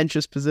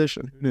contentious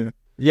position.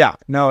 Yeah,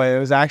 no, it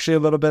was actually a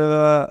little bit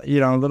of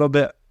a little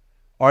bit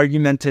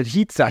argumented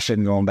heat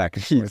session going back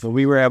and forth. So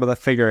we were able to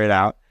figure it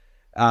out.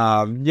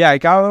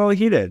 It got a little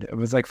heated. It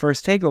was like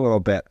first take a little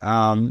bit.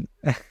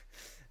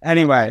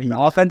 Anyway,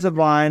 offensive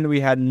line, we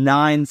had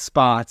 9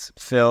 spots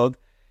filled.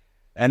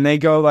 And they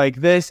go like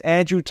this: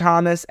 Andrew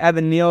Thomas,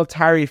 Evan Neal,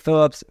 Tyree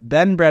Phillips,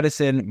 Ben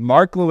Bredesen,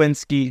 Mark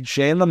Lewinsky,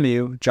 Shane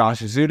Lemieux,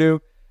 Josh Azudu,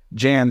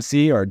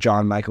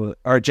 John Michael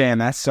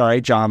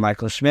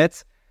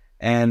Schmitz,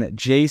 and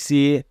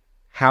J.C.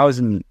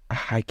 Hausen.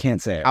 I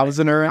can't say it.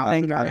 Hausner,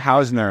 I think.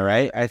 Hausner,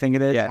 right? I think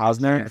it is. Yeah.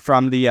 Hausner. Yeah.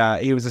 From the,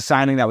 he was a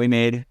signing that we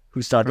made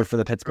who started for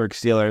the Pittsburgh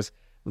Steelers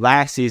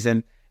last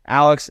season.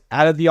 Alex,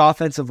 out of the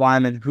offensive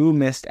linemen, who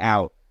missed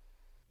out?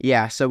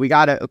 Yeah, so we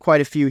got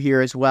quite a few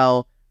here as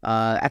well.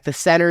 At the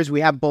centers,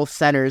 we have both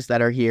centers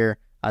that are here.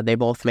 They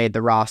both made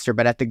the roster,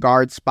 but at the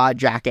guard spot,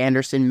 Jack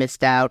Anderson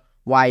missed out.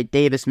 Wyatt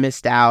Davis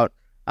missed out.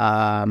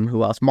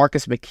 Who else?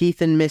 Marcus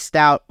McKeithen missed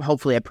out.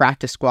 Hopefully a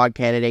practice squad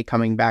candidate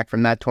coming back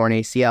from that torn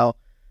ACL.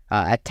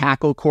 At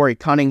tackle, Corey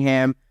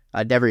Cunningham,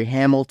 Devery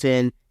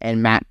Hamilton,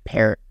 and Matt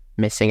Parrott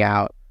missing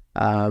out.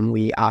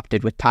 We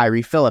opted with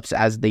Tyree Phillips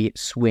as the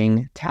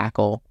swing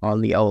tackle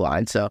on the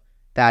O-line. So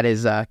that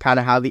is kind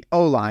of how the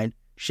O-line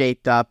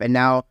shaped up. And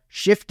now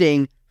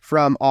shifting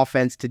from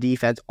offense to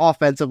defense,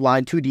 offensive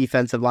line to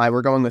defensive line,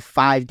 we're going with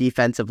 5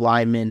 defensive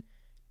linemen: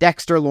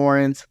 Dexter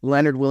Lawrence,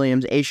 Leonard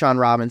Williams, A'Shawn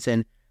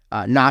Robinson,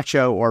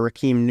 Nacho or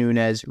Rakeem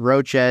Nunez,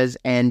 Roches,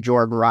 and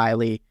Jordan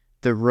Riley,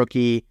 the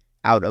rookie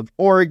out of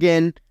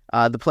Oregon.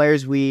 The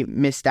players we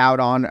missed out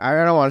on,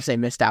 I don't want to say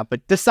missed out,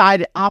 but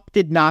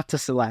opted not to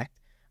select,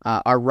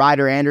 are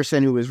Ryder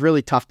Anderson, who was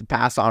really tough to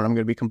pass on, I'm going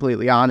to be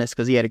completely honest,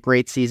 because he had a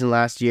great season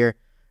last year.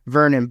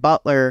 Vernon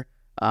Butler,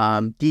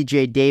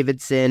 DJ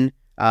Davidson,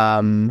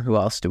 who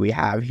else do we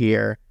have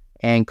here?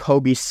 And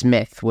Kobe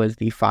Smith was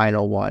the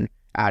final one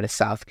out of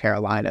South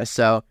Carolina.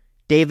 So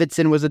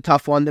Davidson was a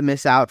tough one to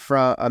miss out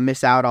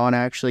on,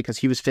 actually, because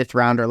he was 5th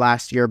rounder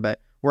last year, but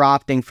we're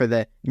opting for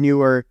the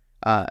newer,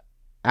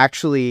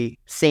 actually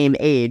same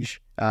age,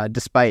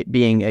 despite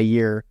being a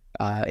year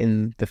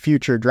in the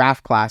future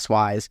draft class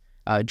wise,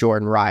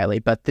 Jordan Riley,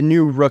 but the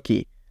new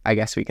rookie, I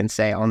guess we can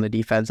say, on the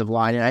defensive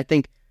line. And I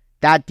think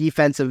that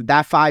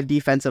 5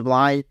 defensive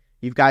line,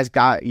 you've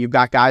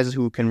got guys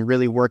who can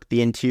really work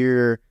the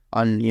interior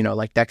on,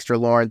 like Dexter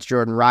Lawrence,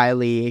 Jordan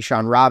Riley,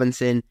 A'Shawn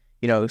Robinson,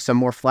 some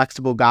more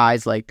flexible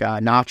guys like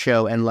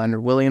Nacho and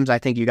Leonard Williams. I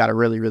think you got a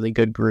really, really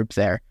good group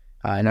there.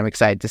 And I'm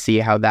excited to see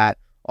how that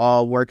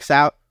all works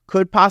out.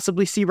 Could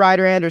possibly see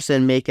Ryder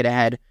Anderson make it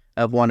ahead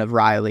of one of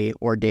Riley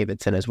or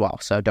Davidson as well.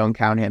 So don't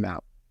count him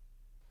out.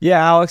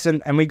 Yeah, Alex,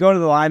 and we go to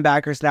the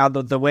linebackers now.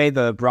 The way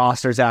the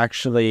roster's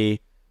actually,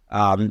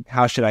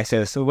 how should I say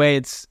this? The way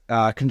it's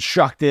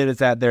constructed is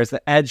that there's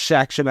the edge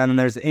section and then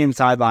there's the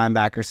inside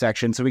linebacker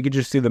section. So we could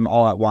just do them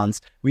all at once.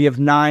 We have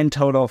 9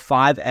 total,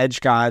 5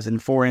 edge guys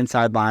and 4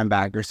 inside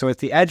linebackers. So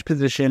it's the edge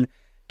position: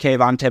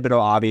 Kayvon Thibodeau,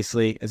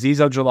 obviously, Azeez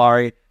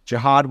Ojulari,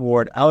 Jihad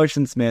Ward,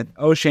 Ellerson Smith,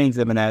 O'Shane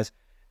Zimenez.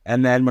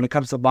 And then when it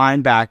comes to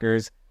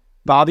linebackers,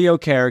 Bobby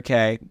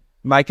Okereke,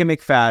 Micah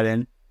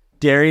McFadden,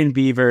 Darian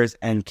Beavers,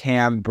 and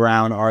Cam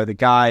Brown are the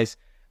guys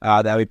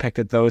that we picked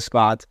at those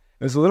spots.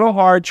 It was a little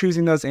hard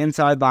choosing those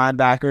inside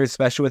linebackers,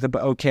 especially with the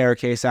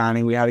Okereke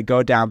signing. We had to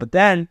go down. But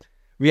then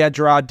we had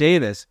Gerard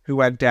Davis, who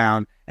went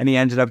down, and he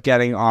ended up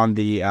getting on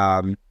the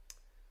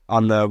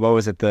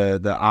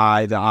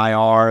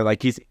IR.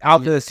 Like, he's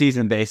out for the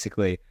season,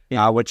 basically,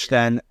 which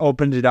then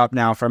opened it up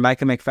now for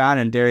Micah McFadden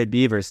and Darian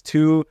Beavers,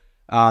 2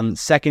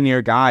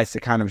 second-year guys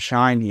to kind of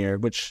shine here.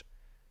 But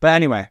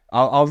anyway,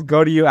 I'll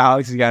go to you,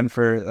 Alex, again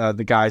for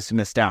the guys who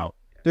missed out.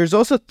 There's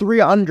also 3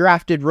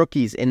 undrafted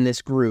rookies in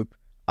this group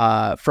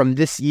from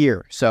this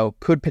year. So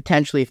could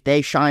potentially, if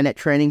they shine at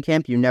training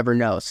camp, you never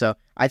know. So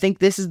I think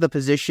this is the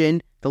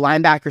position. The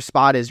linebacker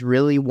spot is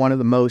really one of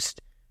the most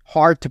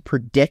hard to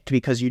predict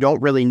because you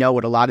don't really know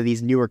what a lot of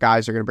these newer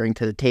guys are going to bring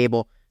to the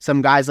table.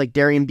 Some guys like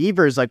Darian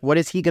Beavers, like, what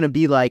is he going to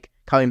be like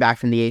coming back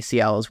from the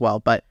ACL as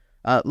well? But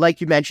like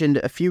you mentioned,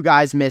 a few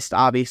guys missed,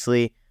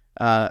 obviously.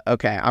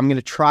 Okay, I'm going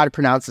to try to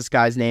pronounce this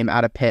guy's name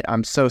out of Pitt.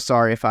 I'm so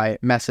sorry if I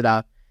mess it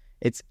up.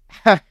 It's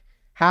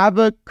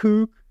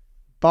Habakkuk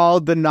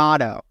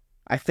Baldonado.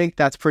 I think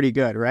that's pretty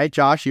good, right?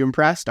 Josh, you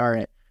impressed? All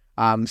right.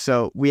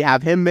 So we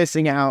have him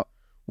missing out.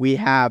 We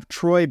have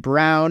Troy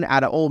Brown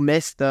out of Ole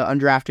Miss, the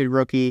undrafted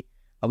rookie.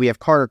 We have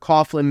Carter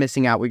Coughlin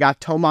missing out. We got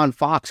Tomon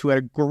Fox, who had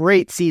a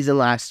great season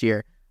last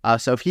year.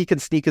 So if he can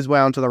sneak his way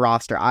onto the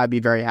roster, I'd be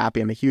very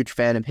happy. I'm a huge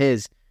fan of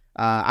his.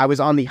 I was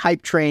on the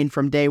hype train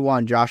from day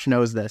one. Josh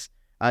knows this.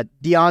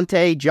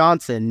 Deontay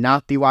Johnson,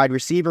 not the wide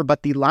receiver,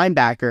 but the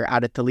linebacker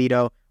out of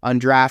Toledo,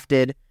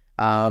 undrafted.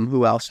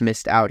 Who else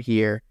missed out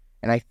here?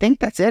 And I think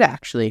that's it,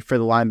 actually, for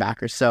the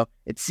linebackers. So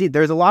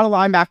there's a lot of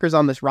linebackers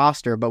on this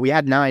roster, but we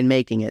had 9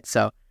 making it.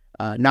 So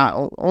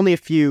only a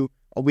few.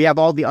 We have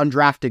all the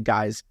undrafted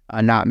guys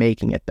not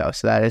making it, though.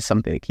 So that is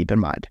something to keep in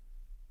mind.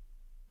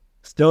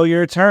 Still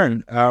your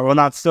turn. Well,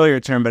 not still your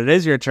turn, but it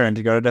is your turn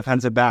to go to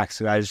defensive backs.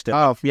 So I just did.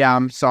 Oh, yeah,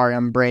 I'm sorry.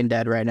 I'm brain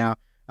dead right now.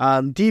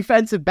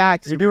 Defensive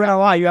backs. You're doing a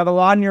lot. You have a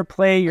lot on your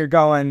plate. You're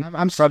going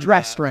I'm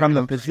stressed right from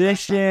now. the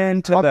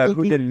position to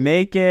who didn't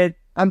make it.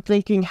 I'm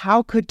thinking,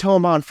 how could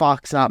Tomon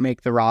Fox not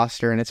make the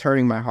roster? And it's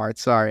hurting my heart.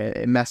 Sorry,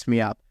 it messed me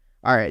up.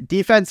 All right,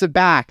 defensive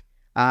back.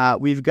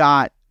 We've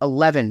got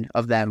 11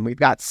 of them. We've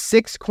got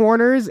 6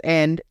 corners,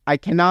 and I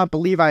cannot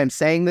believe I am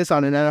saying this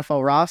on an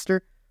NFL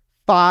roster.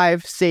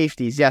 5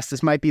 safeties. Yes,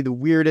 this might be the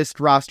weirdest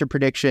roster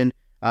prediction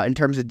in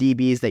terms of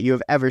DBs that you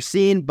have ever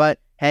seen, but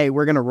hey,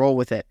 we're going to roll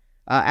with it.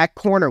 At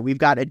corner, we've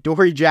got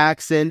Adoree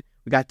Jackson,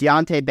 we got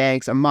Deonte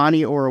Banks,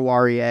 Amani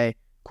Oruwariye,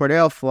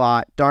 Cordell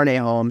Flott, Darnay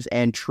Holmes,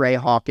 and Trey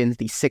Hawkins,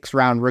 the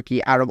 6th-round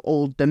rookie out of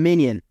Old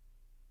Dominion.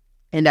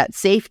 And at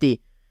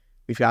safety,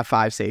 we've got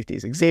 5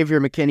 safeties.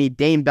 Xavier McKinney,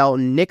 Dane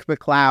Belton, Nick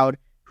McLeod,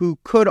 who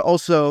could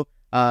also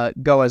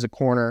go as a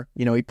corner.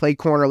 You know, he played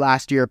corner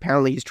last year.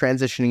 Apparently, he's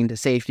transitioning to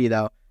safety,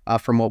 though,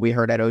 from what we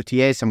heard at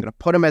OTA. So I'm going to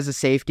put him as a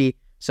safety.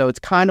 So it's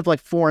kind of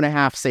like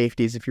 4.5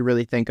 safeties if you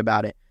really think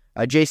about it.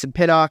 Jason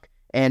Pinnock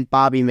and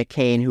Bobby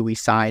McCain, who we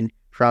signed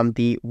from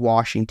the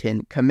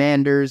Washington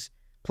Commanders.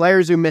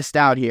 Players who missed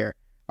out here.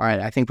 All right,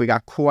 I think we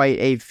got quite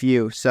a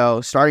few.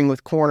 So starting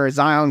with corner,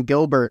 Zion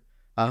Gilbert,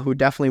 who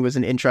definitely was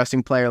an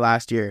interesting player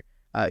last year.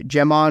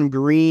 Jamon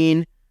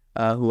Green.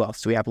 Who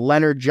else do we have?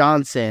 Leonard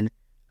Johnson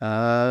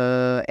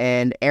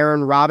and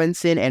Aaron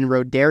Robinson and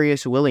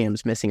Rodarius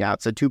Williams missing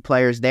out. So 2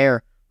 players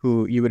there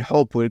who you would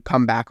hope would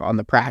come back on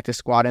the practice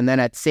squad. And then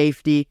at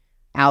safety,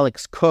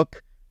 Alex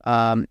Cook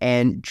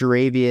and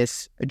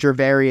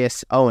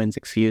Gervarius Owens,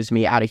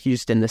 out of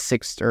Houston, the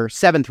 6th or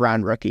 7th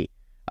round rookie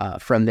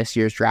from this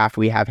year's draft.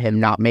 We have him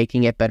not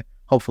making it, but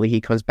hopefully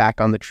he comes back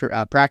on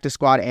the practice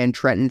squad. And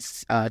Trenton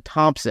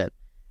Thompson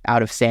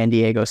out of San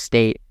Diego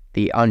State,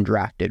 the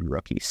undrafted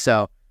rookie.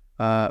 So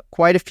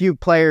quite a few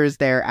players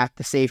there at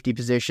the safety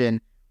position.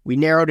 We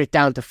narrowed it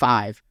down to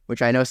 5,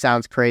 which I know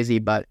sounds crazy,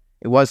 but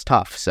it was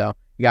tough. So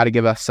you got to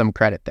give us some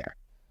credit there.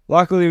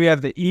 Luckily, we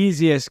have the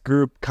easiest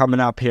group coming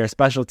up here,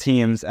 special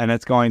teams, and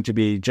it's going to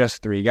be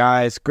just 3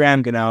 guys,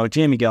 Graham Gano,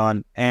 Jamie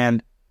Gillen,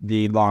 and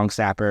the long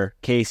snapper,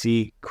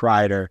 Casey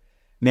Kreider,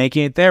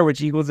 making it there,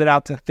 which equals it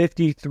out to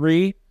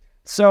 53.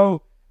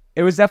 So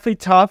it was definitely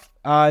tough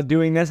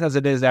doing this, as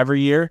it is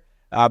every year,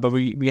 but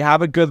we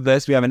have a good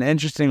list. We have an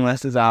interesting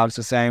list, as Alex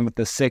was saying, with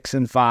the 6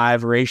 and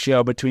 5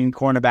 ratio between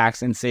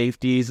cornerbacks and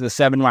safeties, the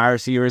 7 wide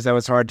receivers that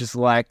was hard to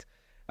select,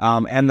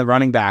 and the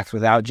running backs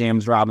without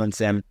James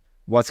Robinson.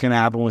 What's going to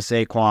happen with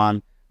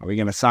Saquon? Are we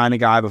going to sign a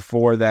guy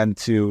before then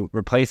to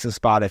replace the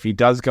spot if he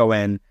does go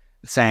in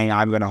saying,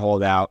 I'm going to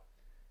hold out?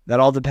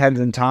 That all depends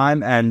in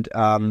time, and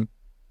I'm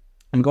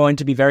going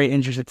to be very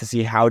interested to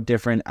see how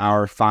different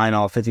our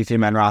final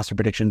 53-man roster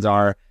predictions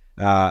are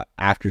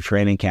after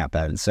training camp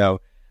ends.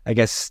 So I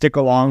guess stick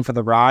along for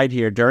the ride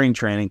here during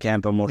training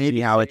camp, and we'll see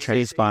how it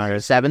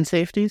transpires. 7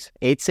 safeties?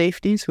 8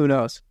 safeties? Who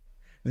knows?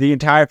 The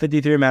entire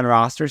 53-man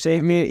roster safety?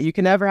 I mean, you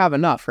can never have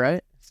enough,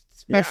 right?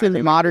 Especially in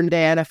the modern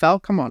day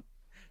NFL. Come on.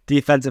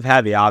 Defensive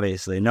heavy,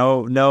 obviously.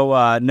 No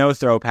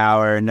throw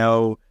power,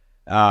 no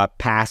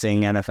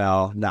passing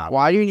NFL. No.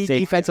 Why do you need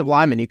defensive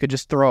linemen? You could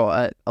just throw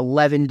a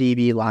 11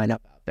 DB lineup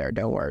out there.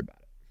 Don't worry about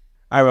it.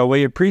 All right, well,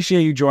 we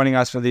appreciate you joining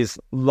us for this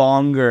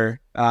longer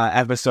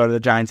episode of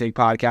the Giant Take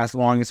Podcast, the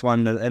longest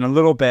one in a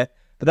little bit,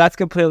 but that's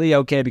completely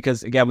okay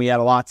because, again, we had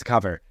a lot to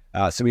cover.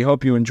 So we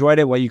hope you enjoyed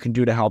it. What you can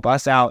do to help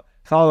us out,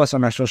 follow us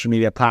on our social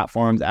media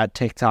platforms at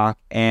TikTok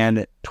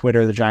and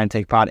Twitter, The Giant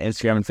Take Pod,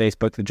 Instagram and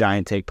Facebook, The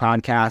Giant Take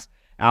Podcast.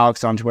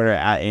 Alex on Twitter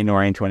at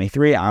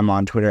Anorian23. I'm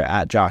on Twitter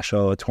at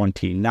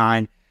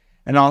Joshua29.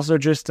 And also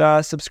just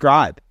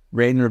subscribe,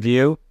 rate and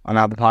review on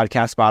Apple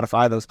Podcast,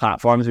 Spotify, those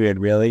platforms. We would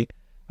really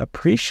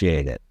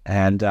appreciate it.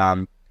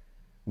 And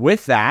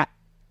with that,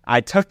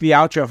 I took the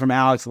outro from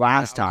Alex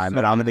last time,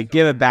 but I'm going to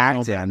give it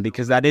back to him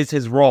because that is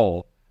his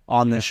role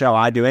on the show.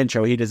 I do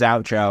intro, he does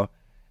outro.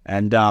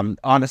 And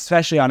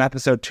especially on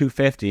episode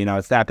 250,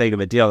 it's that big of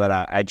a deal that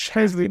I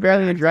chose. We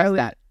barely addressed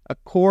that. A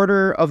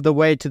quarter of the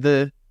way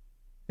to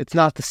it's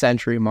not the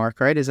century mark,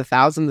 right? Is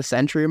 1,000 the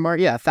century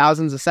mark? Yeah,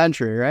 1,000's a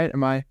century,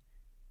 right?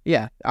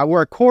 Yeah,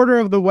 we're a quarter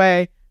of the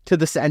way to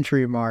the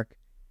century mark.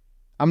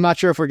 I'm not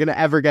sure if we're going to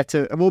ever get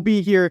to, we'll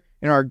be here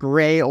in our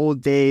gray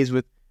old days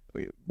with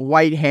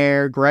white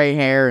hair, gray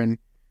hair, and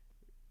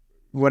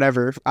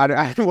whatever.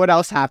 What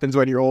else happens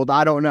when you're old?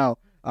 I don't know.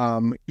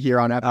 here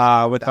on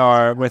episode.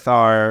 With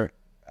our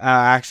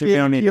actually, we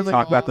don't need to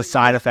talk about the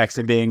side effects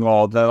of being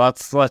old.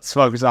 Let's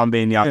focus on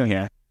being young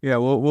here. Yeah,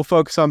 we'll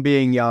focus on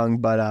being young,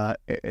 but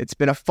it's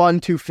been a fun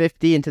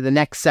 250 into the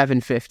next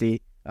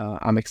 750.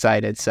 I'm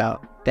excited.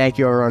 So thank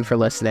you everyone for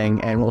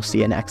listening, and we'll see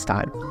you next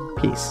time.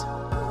 Peace.